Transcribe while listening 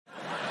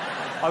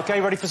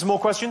OK, ready for some more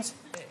questions?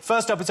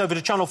 First up, it's over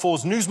to Channel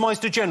 4's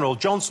Newsmeister General,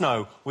 Jon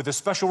Snow, with a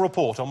special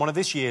report on one of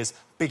this year's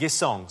biggest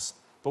songs.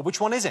 But which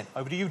one is it?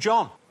 Over to you,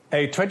 John.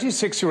 A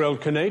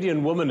 26-year-old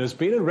Canadian woman has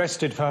been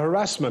arrested for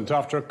harassment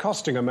after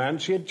accosting a man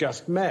she had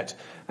just met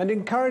and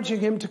encouraging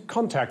him to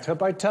contact her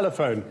by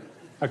telephone.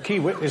 A key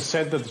witness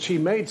said that she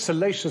made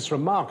salacious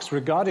remarks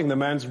regarding the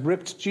man's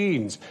ripped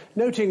jeans,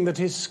 noting that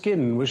his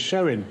skin was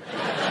showing.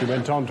 She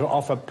went on to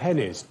offer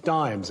pennies,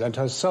 dimes and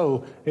her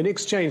soul in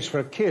exchange for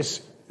a kiss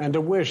and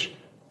a wish,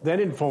 then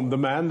informed the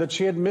man that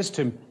she had missed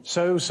him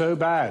so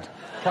bad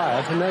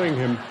prior to knowing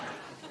him.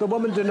 The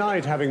woman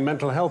denied having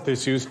mental health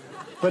issues,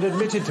 but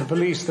admitted to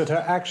police that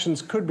her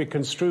actions could be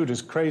construed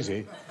as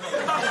crazy.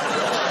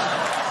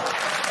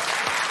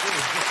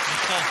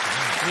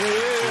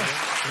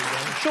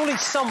 Surely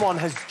someone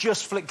has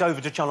just flicked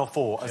over to Channel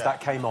 4 as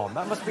that came on.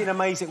 That must have been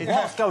amazing.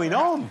 What's going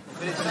on?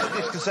 But it's so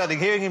disconcerting.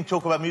 Hearing him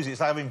talk about music,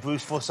 it's like having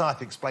Bruce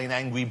Forsyth explain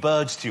Angry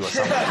Birds to you or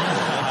something. It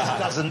just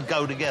doesn't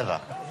go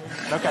together.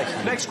 OK,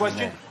 next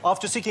question.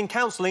 After seeking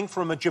counselling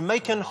from a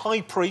Jamaican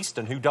high priest,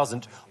 and who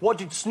doesn't, what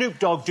did Snoop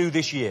Dogg do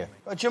this year?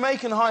 A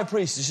Jamaican high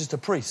priest is just a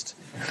priest.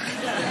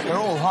 They're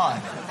all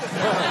high.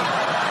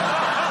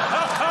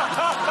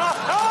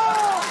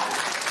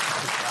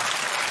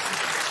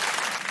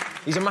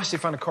 He's a massive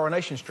fan of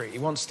Coronation Street. He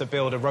wants to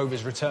build a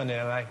Rover's Return in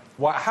LA.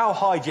 Well, how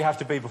high do you have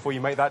to be before you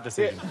make that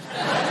decision?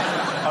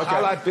 Yeah. Okay.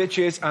 I like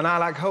bitches and I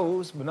like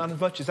hoes, but not as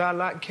much as I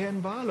like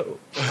Ken Barlow.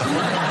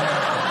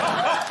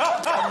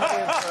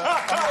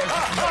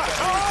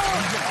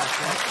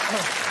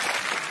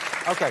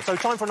 OK, so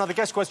time for another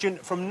guest question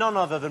from none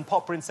other than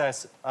pop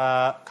princess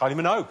Kylie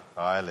Minogue.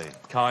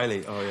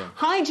 Kylie, oh yeah.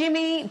 Hi,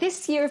 Jimmy.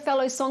 This year,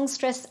 fellow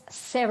songstress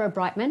Sarah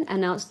Brightman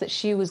announced that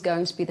she was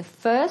going to be the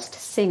first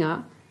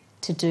singer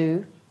to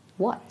do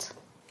what?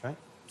 OK,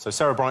 so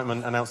Sarah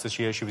Brightman announced this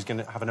year she was going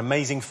to have an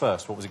amazing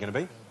first. What was it going to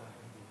be?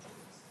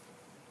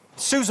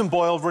 Susan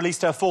Boyle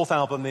released her fourth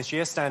album this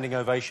year, Standing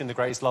Ovation, the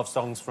greatest love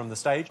songs from the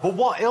stage. But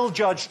what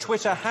ill-judged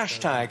Twitter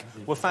hashtag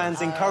were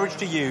fans encouraged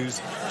to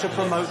use to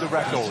promote the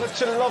record?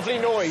 Such a lovely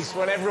noise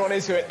when everyone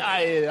is to it.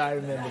 I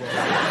remember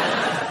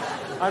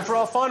that. And for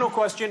our final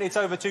question, it's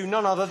over to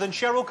none other than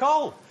Cheryl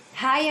Cole.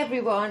 Hi,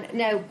 everyone.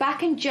 Now,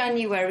 back in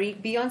January,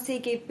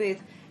 Beyoncé gave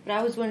birth, but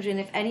I was wondering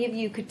if any of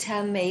you could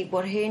tell me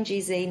what her and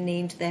Jay-Z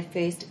named their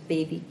first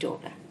baby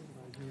daughter.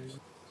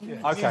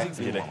 OK.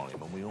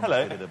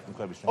 Hello.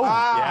 Oh,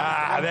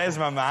 yeah, there's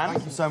my man.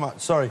 Thank you so much.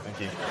 Sorry. Thank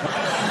you.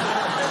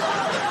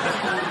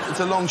 It's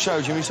a long show,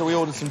 Jimmy, so we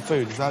ordered some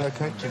food. Is that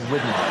OK?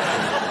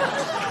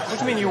 What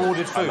do you mean you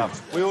ordered food?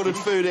 We ordered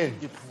food in.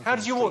 How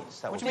did you order?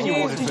 What do you mean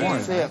you ordered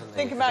food? Yeah.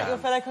 Think about your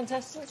fellow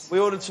contestants? We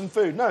ordered some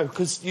food. No,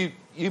 because you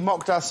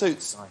mocked our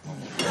suits.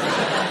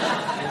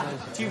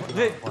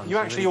 You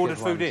actually ordered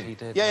food in?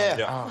 Yeah.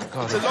 Oh,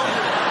 God. It's a long...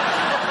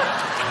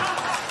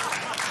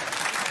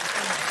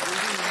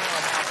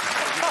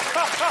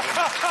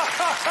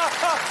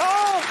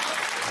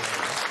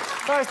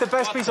 That is the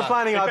best piece of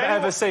planning I've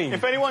ever seen.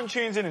 If anyone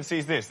tunes in and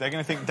sees this, they're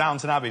going to think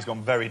Downton Abbey's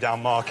gone very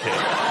down market.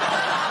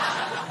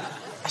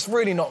 That's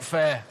really not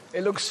fair.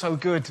 It looks so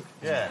good.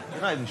 Yeah,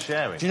 you're not even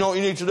sharing. Do you know what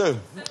you need to do?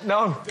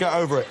 No. Get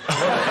over it.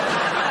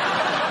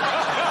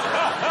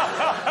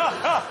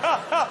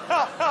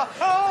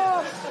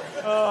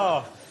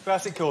 Oh,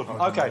 classic Corden.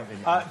 OK,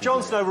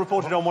 Jon Snow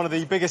reported on one of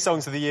the biggest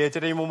songs of the year.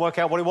 Did anyone work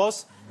out what it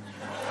was?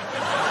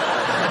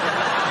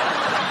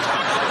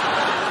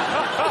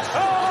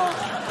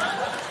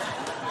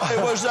 It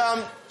was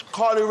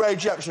Carly Rae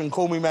Jepsen,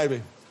 Call Me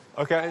Maybe.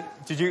 OK,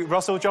 did you,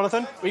 Russell,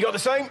 Jonathan? We got the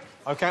same.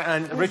 OK,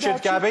 and Richard,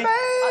 Gabby?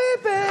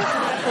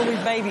 Call me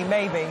baby,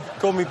 maybe.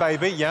 Call Me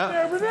Baby,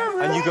 yeah.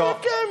 And you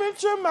got... Came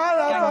into my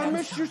life, I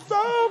miss you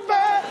so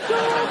bad, so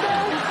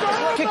bad, so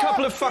It's like a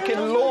couple of fucking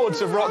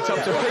lords have rocked up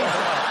to Pete.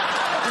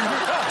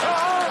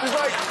 It's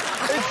like...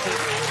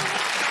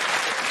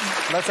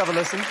 Let's have a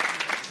listen.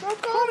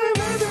 Call me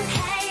baby.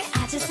 Hey, I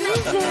just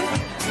met you.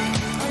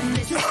 And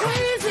this is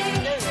crazy.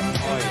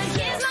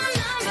 Here's my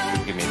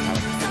number. Give me a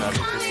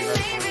Call me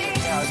baby.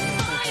 Oh,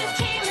 you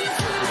came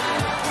into my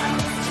life. I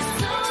missed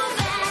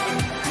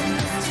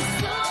you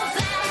so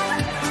bad. I missed you so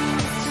bad. I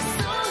missed you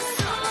so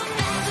bad.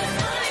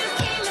 Oh, you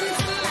came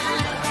into my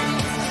life. I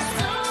missed you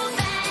so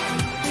bad.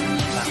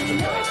 You should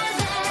know that.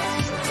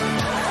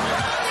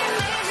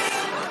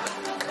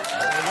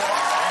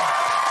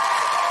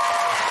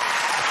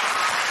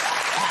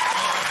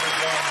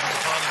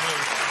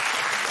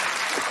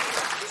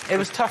 It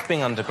was tough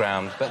being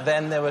underground, but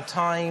then there were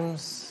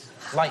times,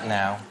 like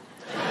now,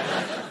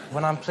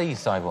 when I'm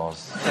pleased I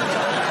was.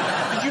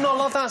 Did you not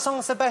love that song?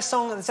 It's the best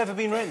song that's ever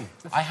been written.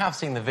 I have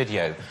seen the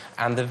video,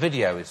 and the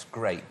video is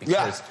great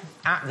because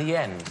at the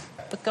end,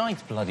 the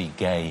guy's bloody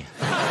gay.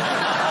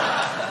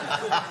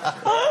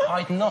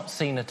 I'd not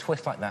seen a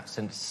twist like that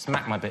since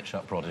Smack My Bitch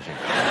Up Prodigy.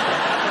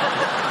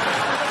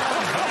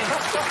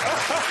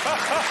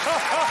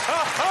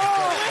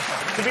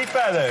 To be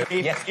fair, though,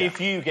 Yes, if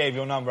you gave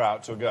your number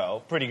out to a girl,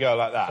 pretty girl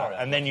like that,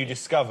 and then you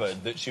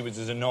discovered that she was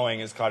as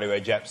annoying as Carly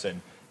Rae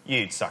Jepsen,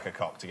 you'd suck a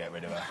cock to get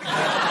rid of her.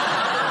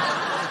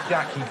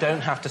 Jack, you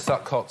don't have to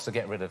suck cocks to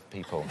get rid of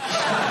people.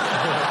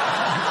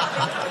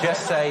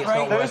 Just say it's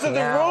not Those are working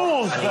the out,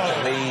 rules, I need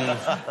to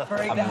leave,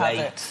 Break the I'm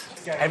habit.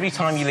 late. Every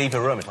time you leave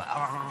a room, it's like...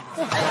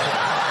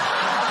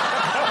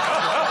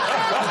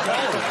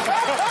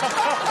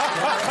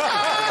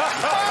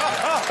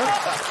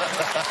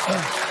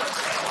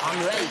 I'm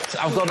late.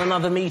 I've got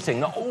another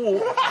meeting.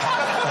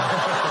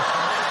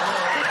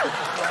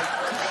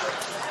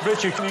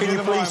 Richard, can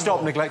you please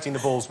stop neglecting the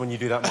balls when you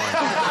do that mime?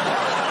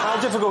 How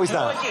difficult is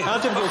that? How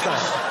difficult is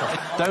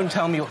that? Don't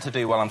tell me what to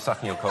do while I'm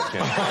sucking your cock,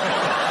 Jim.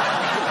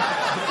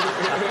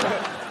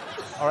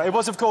 All right, it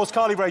was, of course,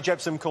 Carly Rae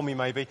Jepsen, Call Me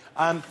Maybe.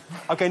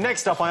 OK,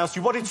 next up, I asked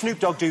you, what did Snoop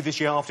Dogg do this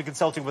year after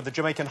consulting with the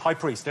Jamaican High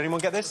Priest? Did anyone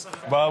get this?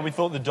 Well, we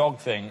thought the dog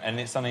thing, and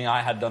it's something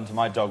I had done to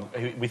my dog.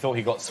 We thought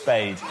he got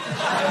spayed.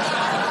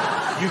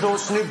 You thought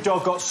Snoop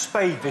Dogg got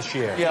spayed this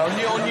year? Yeah, or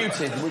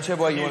neutered,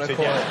 whichever way you want to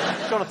call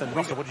it. Jonathan,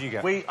 Russell, what did you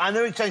get? I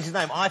knew he changed his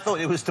name. I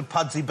thought it was to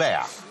Pudsey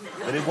Bear,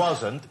 but it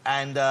wasn't.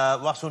 And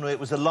Russell knew it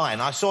was a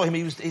lion. I saw him.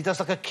 He does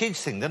like a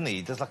kids thing, doesn't he?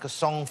 He does like a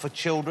song for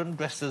children,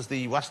 dressed as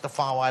the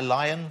Rastafari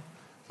lion,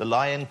 the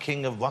Lion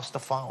King of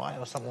Rastafari,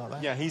 or something like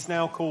that. Yeah, he's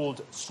now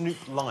called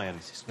Snoop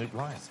Lion. Snoop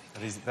Lion.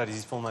 That is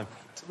his full name.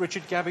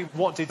 Richard, Gabby,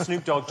 what did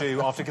Snoop Dogg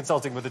do after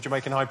consulting with the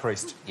Jamaican High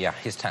Priest? Yeah,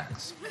 his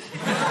tax.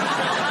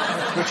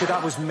 Richard,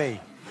 that was me.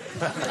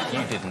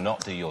 You did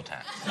not do your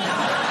tax.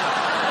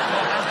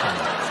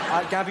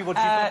 Gabby, what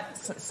did you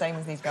put? Same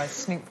as these guys.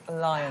 Snoop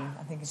Lion,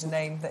 I think is the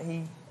name that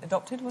he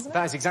adopted, wasn't it?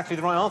 That is exactly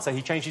the right answer.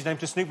 He changed his name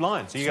to Snoop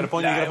Lion. So you get a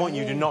point, you get a point,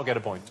 you do not get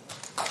a point.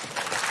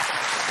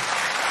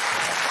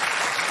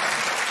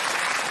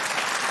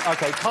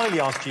 OK, Kylie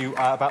asked you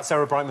about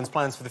Sarah Brightman's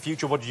plans for the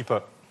future. What did you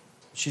put?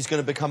 She's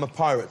going to become a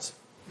pirate.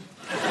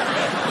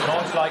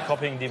 Not like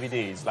copying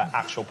DVDs, like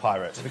actual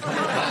pirate.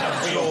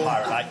 Real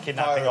pirate, like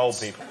kidnapping old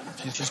people.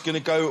 She's going to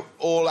go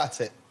all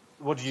at it.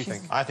 What do you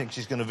think? I think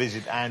she's going to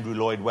visit Andrew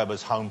Lloyd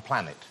Webber's home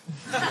planet.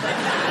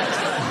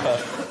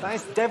 That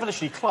is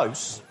devilishly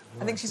close.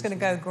 I think she's going to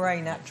go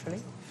grey naturally.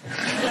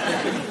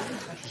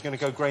 She's going to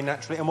go grey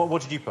naturally. And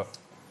what did you put?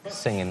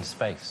 Sing in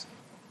space.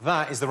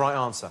 That is the right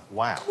answer.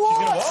 Wow. She's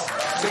going to what?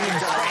 Sing in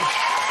space.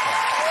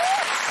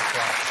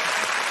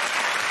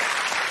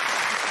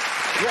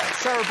 Yeah,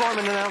 Sarah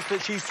Brightman announced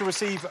that she's to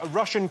receive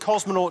Russian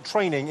cosmonaut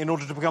training in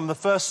order to become the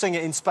first singer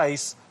in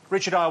space.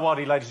 Richard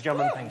Ayoade, ladies and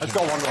gentlemen, has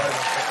got one right.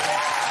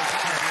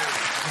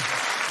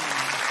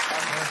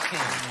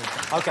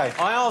 OK,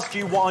 I asked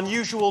you what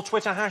unusual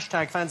Twitter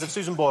hashtag fans of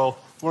Susan Boyle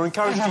were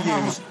encouraged to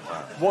use.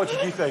 What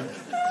did you think?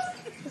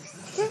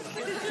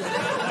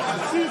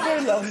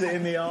 Susan loves it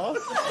in the arse.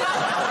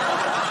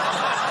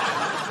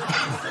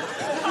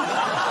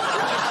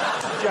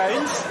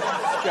 James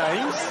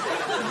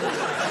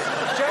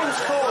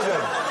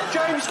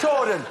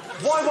Corden,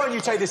 why won't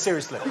you take this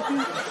seriously?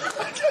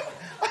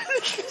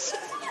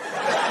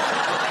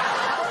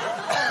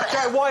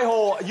 At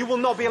Whitehall, you will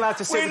not be allowed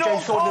to sit with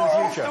James Corden in the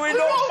future. We're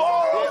not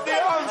far off the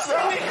answer.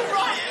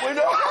 We're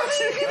not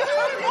actually.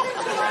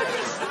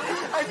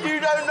 And you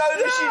don't know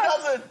that she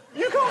doesn't.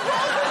 You can't.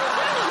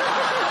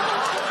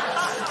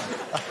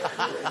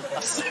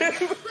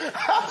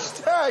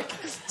 Hashtag.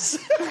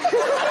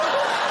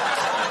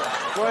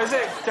 What is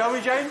it? Tell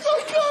me, James.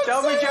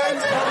 Tell me,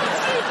 James.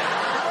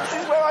 This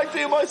is where I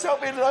do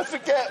myself in and I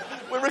forget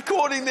we're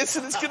recording this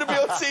and it's going to be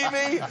on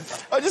TV.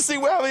 I just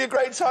think we're having a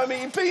great time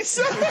eating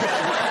pizza.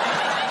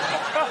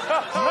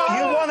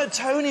 You won a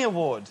Tony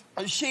Award.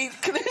 She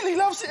clearly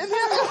loves it in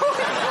there.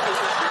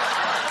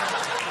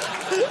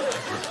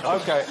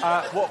 OK,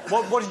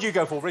 what did you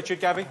go for, Richard,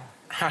 Gabby?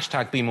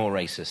 Hashtag be more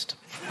racist.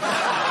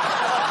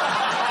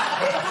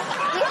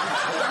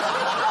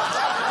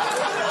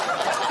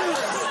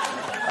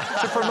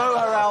 To promote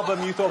her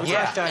album, you thought was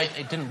hashtag...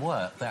 It didn't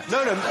work. No.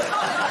 Well,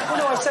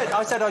 no,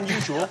 I said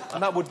unusual,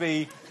 and that would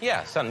be...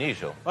 Yeah, it's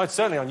unusual. Oh, it's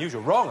certainly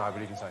unusual. Wrong, I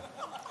would even say.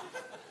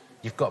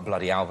 You've got a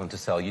bloody album to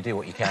sell. You do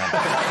what you can.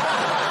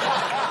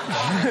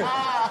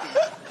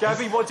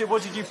 Gabby, what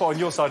did you put on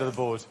your side of the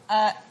board?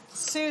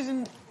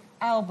 Susan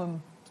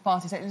album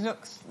party. So it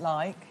looks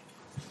like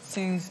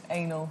Sue's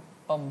anal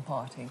bomb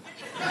party.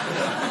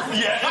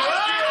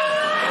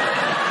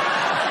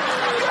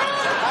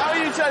 How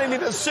are you telling me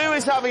that Sue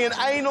is having an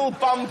anal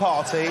bum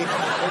party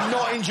and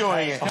not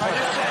enjoying it? Can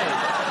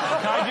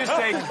I just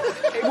say,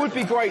 it would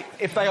be great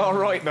if they are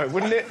right, though,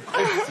 wouldn't it?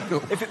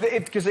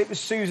 Because it was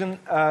Sue's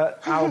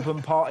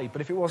album party,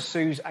 but if it was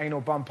Sue's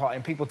anal bum party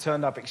and people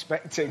turned up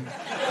expecting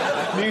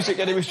music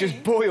and it was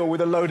just Boyle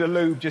with a load of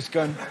lube just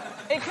going...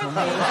 It could be.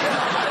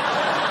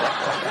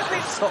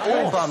 But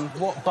all bums,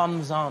 what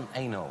bums aren't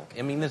anal?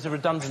 I mean, there's a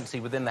redundancy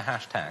within the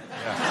hashtag.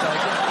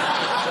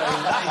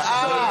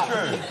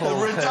 The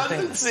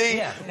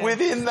redundancy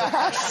within the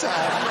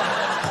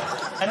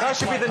hashtag. And that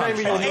should be the name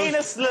of your... An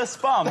anusless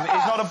bum is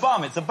not a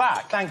bum, it's a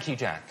back. Thank you,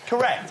 Jack.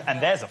 Correct,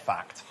 and there's a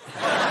fact.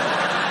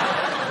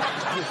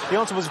 The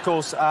answer was, of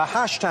course,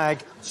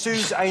 hashtag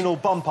Sue's anal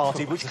bum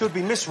party, which could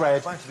be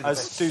misread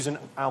as Susan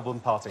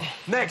album party.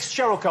 Next,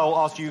 Cheryl Cole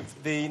asked you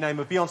the name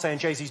of Beyonce and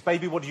Jay-Z's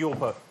baby. What did you all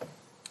put?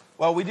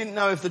 Well, we didn't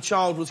know if the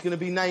child was going to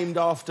be named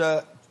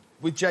after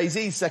with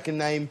Jay-Z's second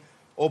name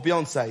or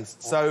Beyonce's.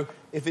 So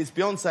if it's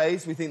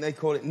Beyonce's, we think they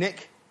call it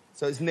Nick,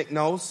 so it's Nick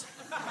Knowles.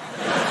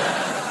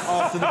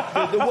 After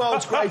the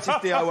world's greatest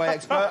DIY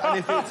expert, and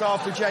if it's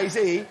after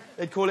Jay-Z,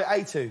 they'd call it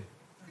A2.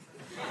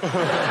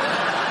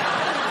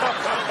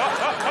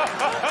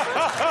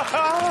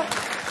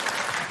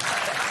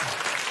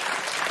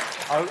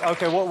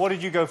 OK, what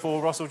did you go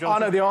for, Russell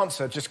Johnson? I know the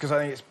answer, just because I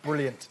think it's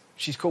brilliant.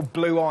 She's called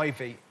Blue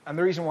Ivy, and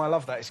the reason why I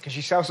love that is because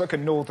she sounds like a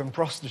northern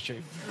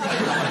prostitute.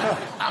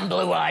 I'm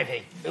Blue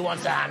Ivy. Who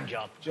wants a hand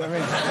job? Do you know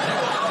what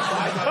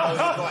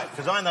I mean?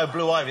 Because I know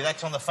Blue Ivy,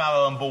 that's on the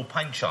Farrow and Ball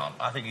paint chart.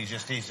 I think he's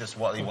just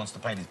what he wants to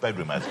paint his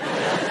bedroom as.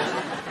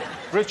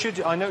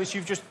 Richard, I noticed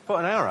you've just put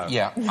an arrow.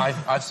 Yeah,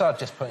 I've started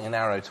just putting an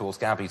arrow towards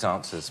Gabby's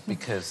answers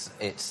because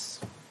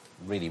it's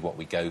really what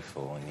we go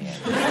for in the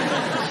end.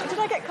 Did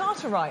I get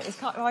Carter right?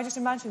 I just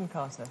imagined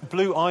Carter.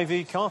 Blue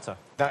Ivy Carter.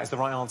 That is the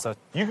right answer.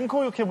 You can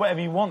call your kid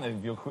whatever you want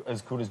if you're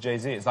as cool as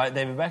Jay-Z. It's like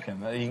David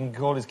Beckham. You can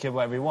call his kid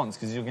whatever he wants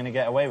because you're going to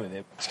get away with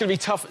it. It's going to be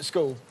tough at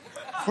school.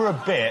 For a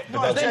bit,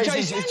 but If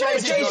Jay-Z's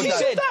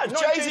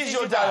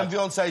your dad and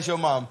Beyonce's your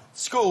mum,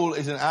 school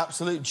is an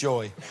absolute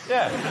joy.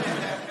 Yeah.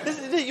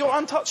 You're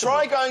untouchable.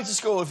 Try going to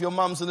school if your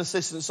mum's an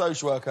assistant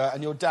social worker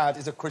and your dad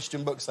is a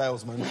Christian book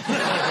salesman.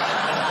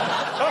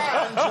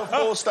 And you're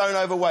 4 stone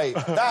overweight.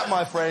 That,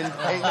 my friend,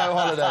 ain't no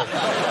holiday.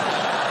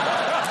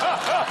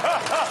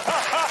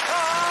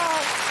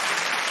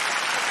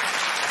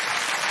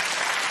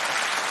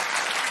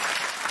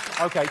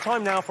 OK,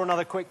 time now for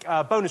another quick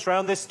bonus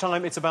round. This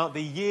time it's about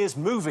the year's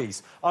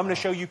movies. I'm going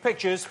to show you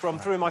pictures from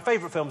 3 of my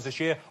favourite films this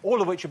year,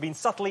 all of which have been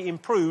subtly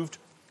improved.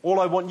 All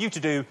I want you to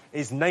do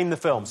is name the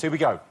films. Here we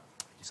go.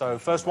 So,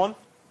 first one.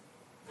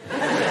 You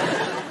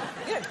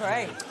look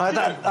great.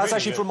 That's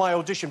actually from my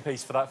audition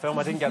piece for that film.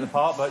 I didn't get the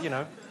part, but, you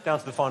know, down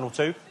to the final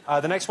 2.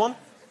 The next one.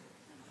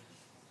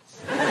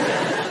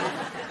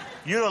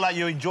 You look like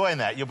you're enjoying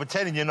that. You're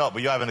pretending you're not,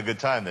 but you're having a good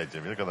time there,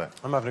 Jimmy. Look at that.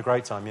 I'm having a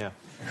great time, yeah.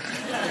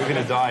 We're going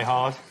to die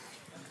hard.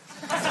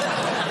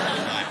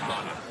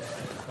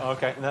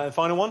 OK, now the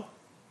final one.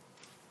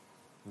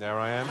 There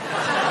I am.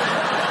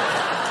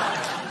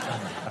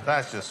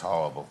 That's just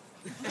horrible.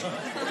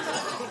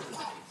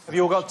 Have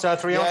you all got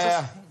 3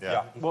 answers?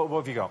 Yeah. What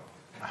have you got?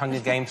 Hunger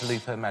Games,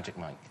 Looper, Magic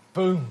Mike.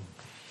 Boom.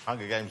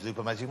 Hunger Games,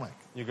 Super Magic Mike.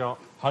 You got?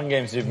 Hunger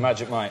Games, Super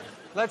Magic Mike.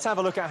 Let's have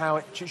a look at how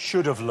it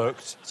should have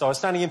looked. So I was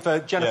standing in for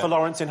Jennifer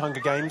Lawrence in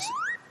Hunger Games.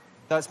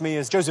 That's me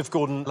as Joseph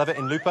Gordon-Levitt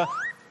in Looper.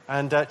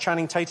 And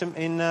Channing Tatum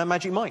in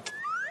Magic Mike.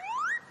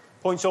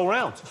 Points all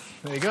round.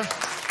 There you go. So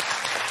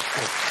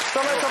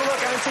let's have a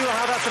look and see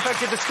how that's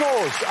affected the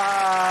scores.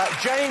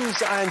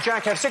 James and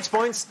Jack have 6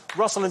 points.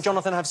 Russell and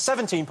Jonathan have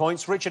 17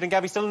 points. Richard and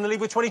Gabby still in the lead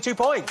with 22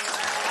 points.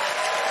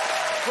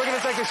 We're going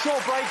to take a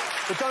short break,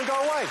 but don't go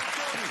away.